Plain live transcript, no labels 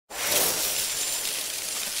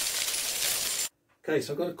Okay,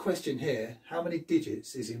 so I've got a question here. How many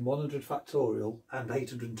digits is in 100 factorial and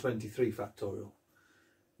 823 factorial?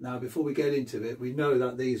 Now, before we get into it, we know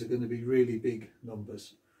that these are going to be really big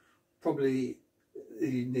numbers. Probably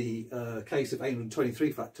in the case of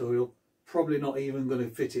 823 factorial, probably not even going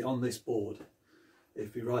to fit it on this board.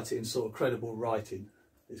 If we write it in sort of credible writing,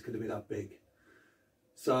 it's going to be that big.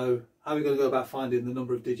 So how are we going to go about finding the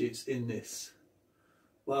number of digits in this?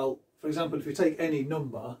 Well, for example, if we take any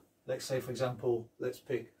number, let's say, for example, let's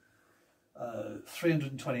pick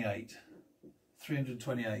 328.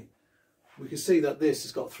 328. We can see that this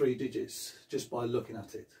has got 3 digits just by looking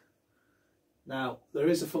at it. Now, there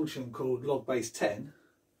is a function called log base 10.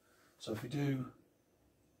 So if we do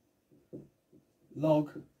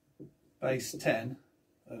log base 10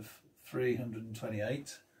 of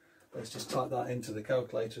 328, let's just type that into the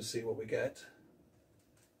calculator and see what we get.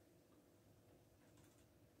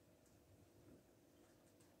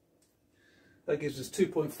 That gives us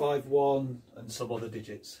 2.51 and some other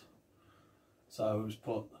digits. So we've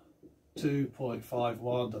put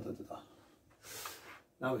 2.51 da, da, da, da.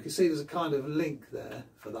 Now we can see there's a kind of link there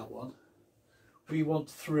for that one. We want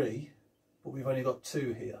 3, but we've only got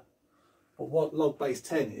 2 here. But what log base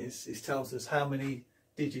 10 is tells us how many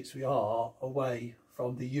digits we are away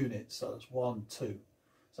from the unit. So that's 1, 2.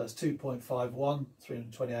 So that's 2.51.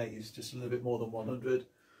 328 is just a little bit more than 100.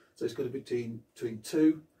 So it's going to be between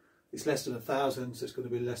 2. It's less than 1,000, so it's going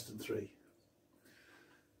to be less than 3.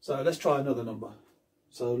 So let's try another number.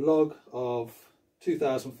 So log of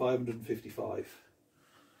 2,555.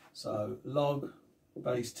 So log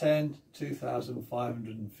base 10,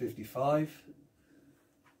 2,555.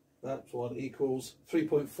 That one equals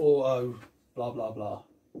 3.40 blah blah blah.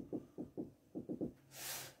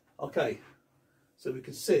 Okay, so we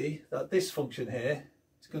can see that this function here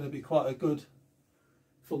is going to be quite a good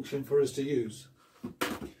function for us to use.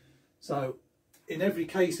 So in every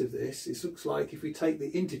case of this, it looks like if we take the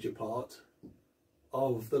integer part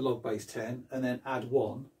of the log base 10 and then add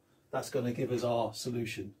 1, that's going to give us our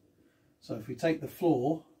solution. So if we take the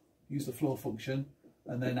floor, use the floor function,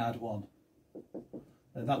 and then add 1,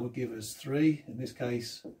 then that would give us 3. In this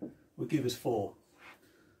case, would give us 4.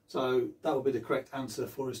 So that would be the correct answer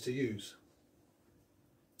for us to use.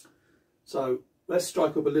 So let's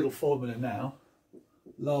strike up a little formula now.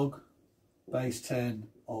 Log base 10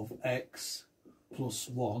 of x plus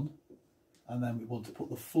 1, and then we want to put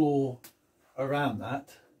the floor around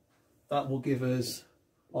that. That will give us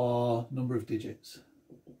our number of digits.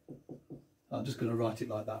 I'm just going to write it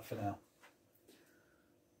like that for now.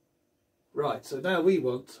 Right, so now we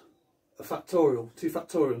want a factorial, 2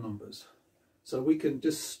 factorial numbers. So we can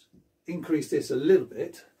just increase this a little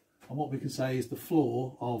bit, and what we can say is the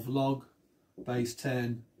floor of log base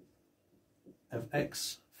 10 of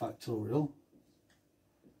x factorial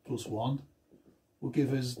plus 1 will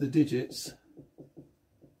give us the digits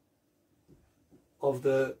of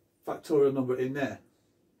the factorial number in there.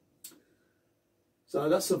 So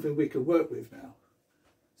that's something we can work with now.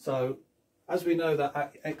 So as we know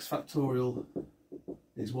that x factorial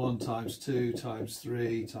is 1 times 2 times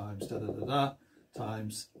 3 times da da da da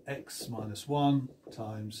times x minus 1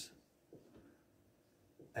 times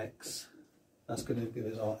x. That's going to give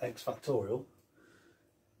us our x factorial.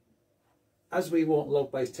 As we want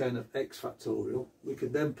log base 10 of x factorial, we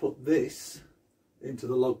can then put this into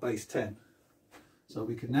the log base 10. So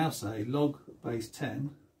we can now say log base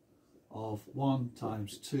 10 of 1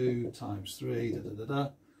 times 2 times 3 da da da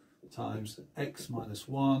da times x minus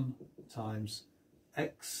 1 times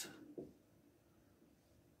x.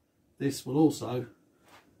 This will also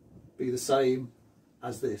be the same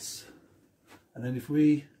as this. And then if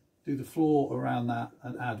we do the floor around that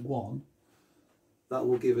and add 1, that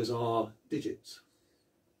will give us our digits.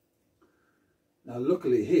 Now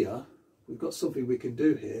luckily here, we've got something we can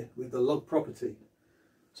do here with the log property.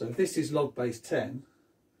 So if this is log base 10,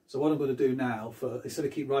 so what I'm going to do now, instead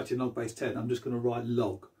of keep writing log base 10, I'm just going to write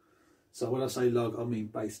log. So when I say log, I mean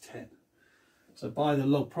base 10. So by the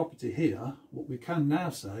log property here, what we can now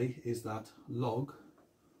say is that log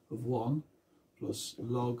of 1 plus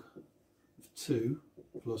log of 2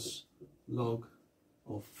 plus log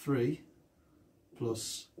of 3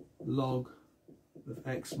 plus log of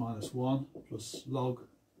x minus 1 plus log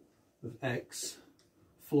of x,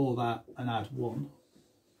 floor that and add 1.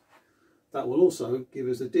 That will also give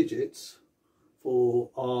us the digits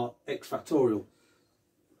for our x factorial.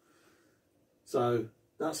 So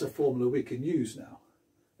that's a formula we can use now.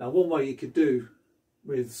 Now one way you could do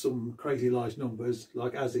with some crazy large numbers,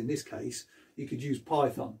 like as in this case, you could use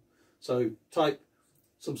Python. So type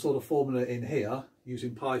some sort of formula in here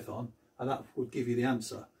using Python, and that would give you the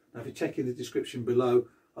answer. Now if you check in the description below,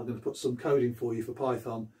 I'm going to put some coding for you for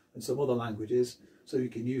Python and some other languages, so you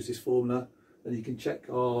can use this formula and you can check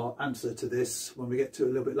our answer to this when we get to it a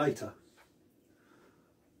little bit later.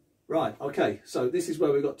 Right, okay, so this is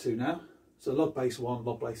where we got to now. So log base 1,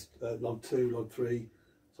 log 2, log 3,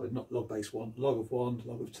 sorry, not log base 1, log of 1,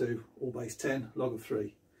 log of 2, all base 10, log of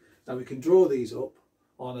 3. Now we can draw these up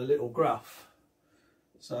on a little graph.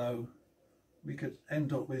 So we could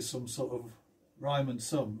end up with some sort of Reimann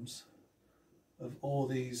sums of all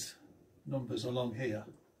these numbers along here.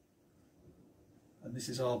 And this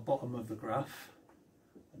is our bottom of the graph.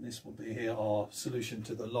 And this will be here our solution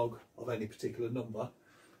to the log of any particular number.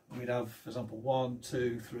 And we'd have, for example, 1,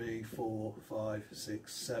 2, 3, 4, 5,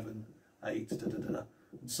 6, 7, 8, da, da, da, da,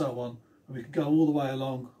 and so on. And we could go all the way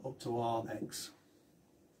along up to our x.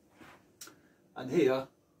 And here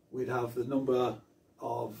we'd have the number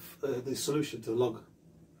of the solution to the log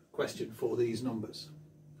question for these numbers.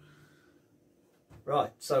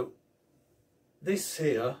 Right, so this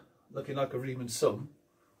here, looking like a Riemann sum,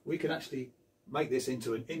 we can actually make this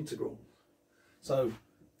into an integral. So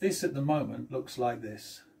this at the moment looks like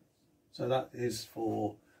this. So that is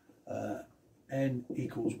for n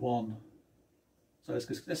equals 1. So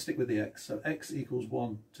let's stick with the x. So x equals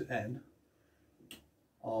 1 to n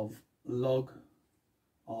of log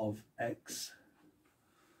of x.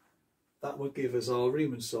 That would give us our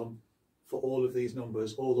Riemann sum for all of these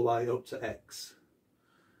numbers all the way up to x.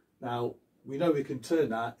 Now we know we can turn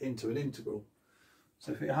that into an integral.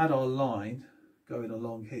 So if we had our line going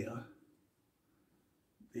along here,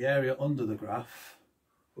 the area under the graph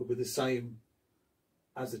will be the same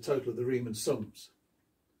as the total of the Riemann sums.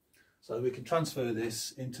 So we can transfer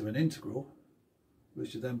this into an integral,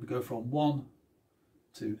 which would then go from 1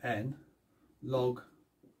 to n log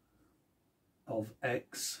of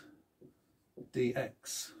x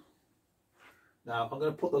dx. Now I'm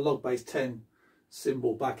going to put the log base 10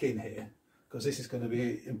 symbol back in here, because this is going to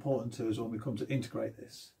be important to us when we come to integrate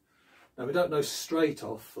this. Now we don't know straight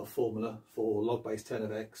off a formula for log base 10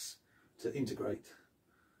 of x to integrate.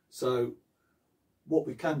 So what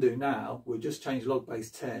we can do now, we'll just change log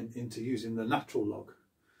base 10 into using the natural log.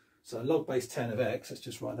 So log base 10 of x, let's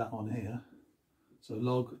just write that on here. So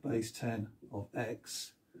log base 10 of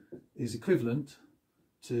x is equivalent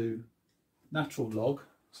to natural log.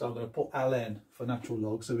 So I'm going to put ln for natural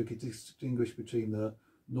log so we can distinguish between the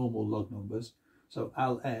normal log numbers. So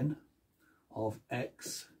ln of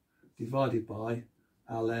x divided by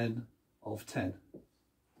ln of 10.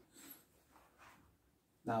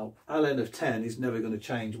 Now ln of 10 is never going to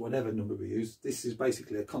change whatever number we use. This is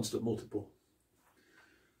basically a constant multiple.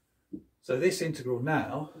 So this integral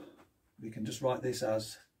now, we can just write this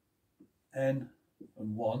as n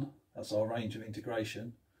and 1, that's our range of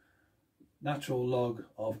integration, natural log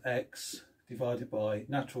of x divided by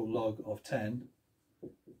natural log of 10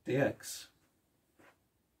 dx.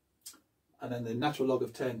 And then the natural log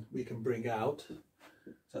of 10 we can bring out,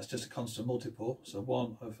 so that's just a constant multiple, so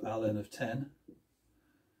 1 of ln of 10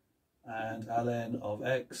 and ln of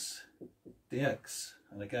x dx,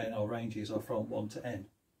 and again our ranges are from 1 to n.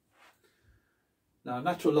 Now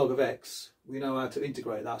natural log of x, we know how to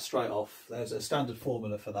integrate that straight off. There's a standard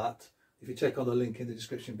formula for that. If you check on the link in the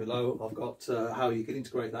description below, I've got how you can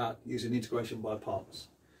integrate that using integration by parts.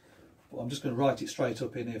 But I'm just going to write it straight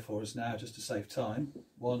up in here for us now just to save time.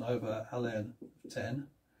 1 over ln of 10,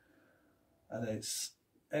 and it's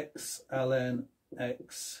x ln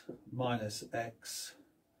x minus x.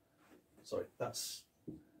 Sorry, that's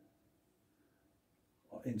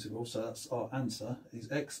our integral, so that's our answer,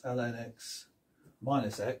 is x ln x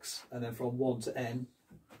minus x, and then from 1 to n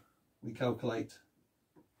we calculate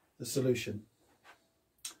the solution.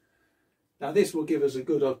 Now this will give us a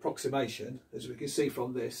good approximation. As we can see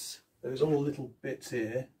from this, there's all little bits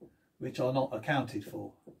here which are not accounted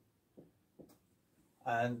for,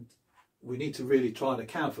 and we need to really try and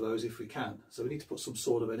account for those if we can. So we need to put some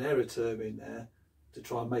sort of an error term in there to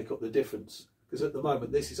try and make up the difference, because at the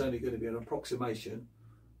moment this is only going to be an approximation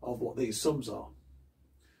of what these sums are.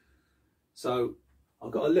 So I've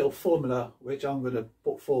got a little formula which I'm going to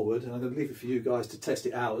put forward, and I'm going to leave it for you guys to test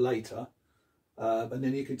it out later, and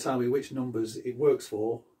then you can tell me which numbers it works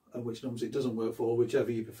for and which numbers it doesn't work for, whichever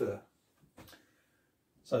you prefer.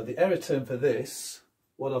 So the error term for this,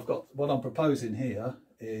 what I'm proposing here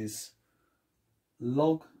is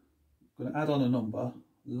log, I'm going to add on a number,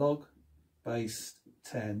 log base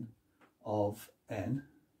 10 of n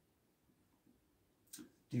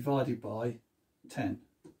divided by 10.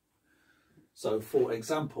 So for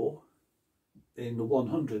example, in the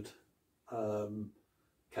 100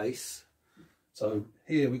 case, so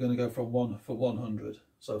here we're going to go from 1 for 100.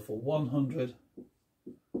 So for 100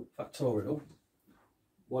 factorial,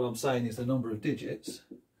 what I'm saying is the number of digits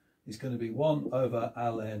is going to be 1 over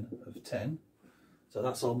ln of 10. So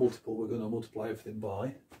that's our multiple we're going to multiply everything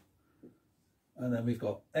by. And then we've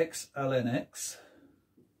got x ln x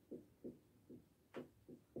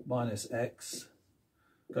minus x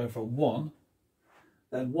going from 1.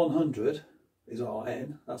 Then 100 is our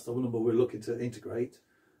n, that's the number we're looking to integrate.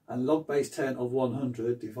 And log base 10 of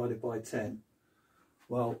 100 divided by 10.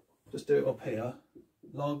 Well, just do it up here.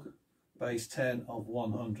 Log base 10 of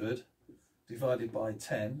 100 divided by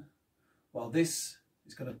 10. Well, this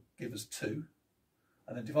is going to give us 2.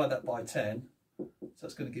 And then divide that by 10. So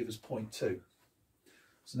that's going to give us 0.2.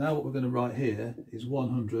 So now what we're going to write here is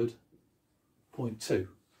 100.2.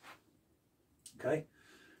 Okay.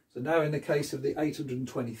 So now in the case of the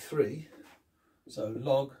 823, so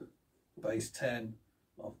log base 10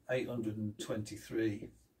 of 823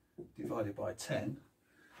 divided by 10.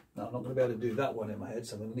 Now I'm not going to be able to do that one in my head,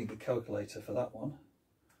 so I'm going to need the calculator for that one.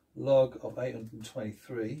 Log of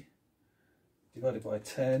 823 divided by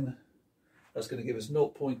 10, that's going to give us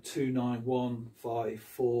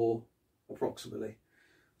 0.29154 approximately.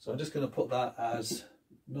 So I'm just going to put that as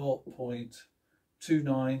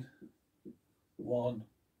 0.2915.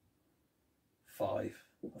 I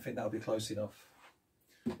think that'll be close enough.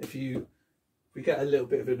 If we get a little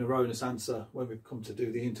bit of an erroneous answer when we come to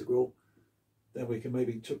do the integral, then we can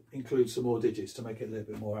maybe include some more digits to make it a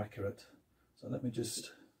little bit more accurate. So let me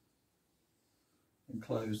just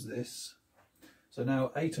enclose this. So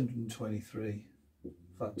now 823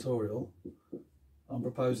 factorial, I'm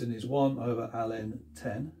proposing is 1 over ln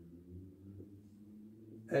 10,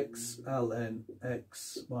 x ln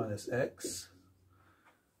x minus x.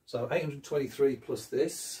 So 823 plus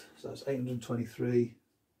this, so that's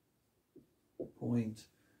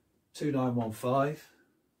 823.2915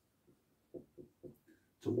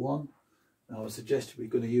 to 1. Now I suggest we're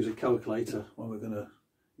going to use a calculator when we're going to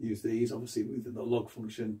use these. Obviously with the log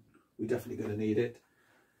function we're definitely going to need it.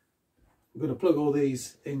 We're going to plug all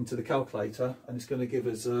these into the calculator and it's going to give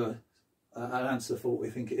us an answer for what we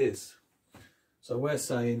think it is. So we're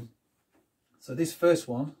saying, so this first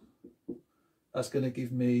one, that's going to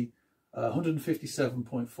give me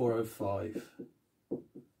 157.405.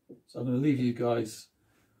 So I'm going to leave you guys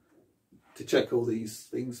to check all these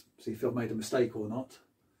things, see if I've made a mistake or not.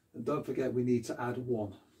 And don't forget we need to add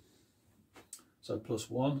 1. So plus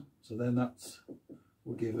 1, so then that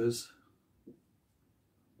will give us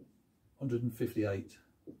 158.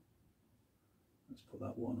 Let's put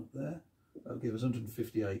that 1 up there. That'll give us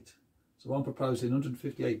 158. So I'm proposing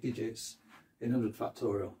 158 digits in 100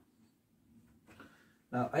 factorial.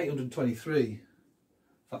 Now 823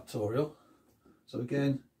 factorial, so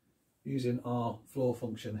again using our floor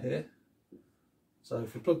function here, so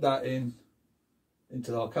if we plug that in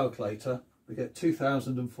into our calculator we get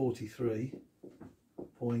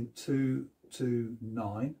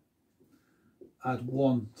 2043.229, add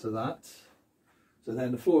 1 to that, so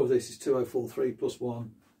then the floor of this is 2043 plus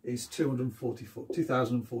 1 is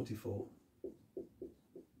 2044.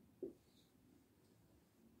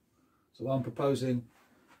 So I'm proposing,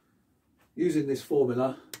 using this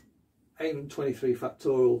formula, 823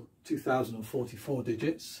 factorial 2044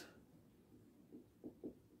 digits,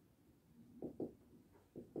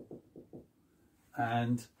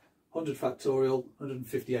 and 100 factorial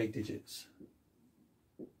 158 digits.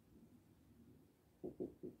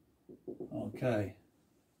 Okay,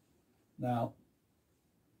 now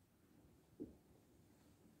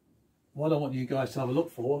what I want you guys to have a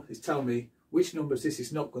look for is tell me which numbers this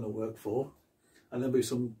is not going to work for, and there'll be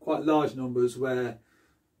some quite large numbers where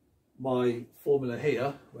my formula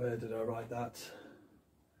here, where did I write that?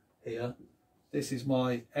 Here, this is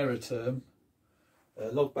my error term,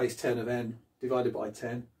 log base 10 of n divided by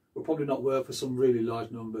 10, will probably not work for some really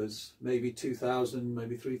large numbers, maybe 2,000,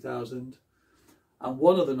 maybe 3,000. And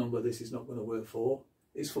one other number this is not going to work for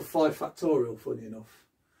is for 5 factorial, funny enough.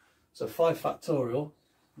 So 5 factorial,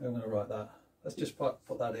 I'm going to write that, let's just put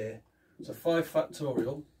that here. So 5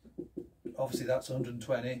 factorial, obviously that's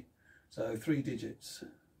 120, so 3 digits.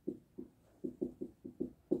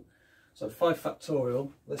 So 5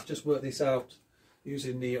 factorial, let's just work this out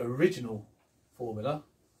using the original formula.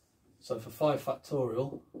 So for 5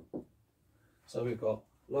 factorial, so we've got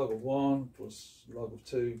log of 1 plus log of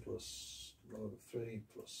 2 plus log of 3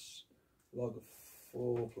 plus log of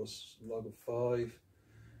 4 plus log of 5.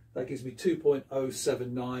 That gives me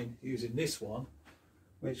 2.079 using this one,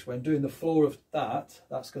 which when doing the floor of that,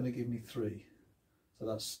 that's going to give me 3. So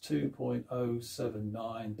that's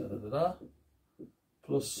 2.079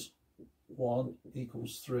 plus 1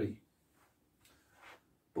 equals 3.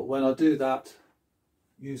 But when I do that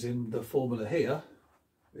using the formula here,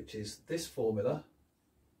 which is this formula,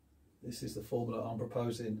 this is the formula I'm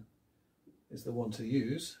proposing is the one to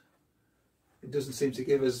use, it doesn't seem to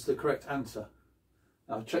give us the correct answer.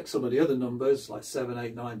 Now I've checked some of the other numbers like 7,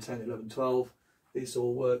 8, 9, 10, 11, 12. This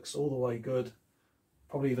all works all the way good,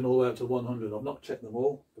 probably even all the way up to 100. I've not checked them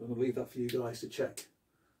all, but I'm going to leave that for you guys to check.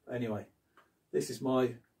 Anyway, this is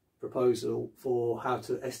my proposal for how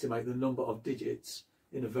to estimate the number of digits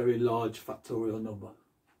in a very large factorial number.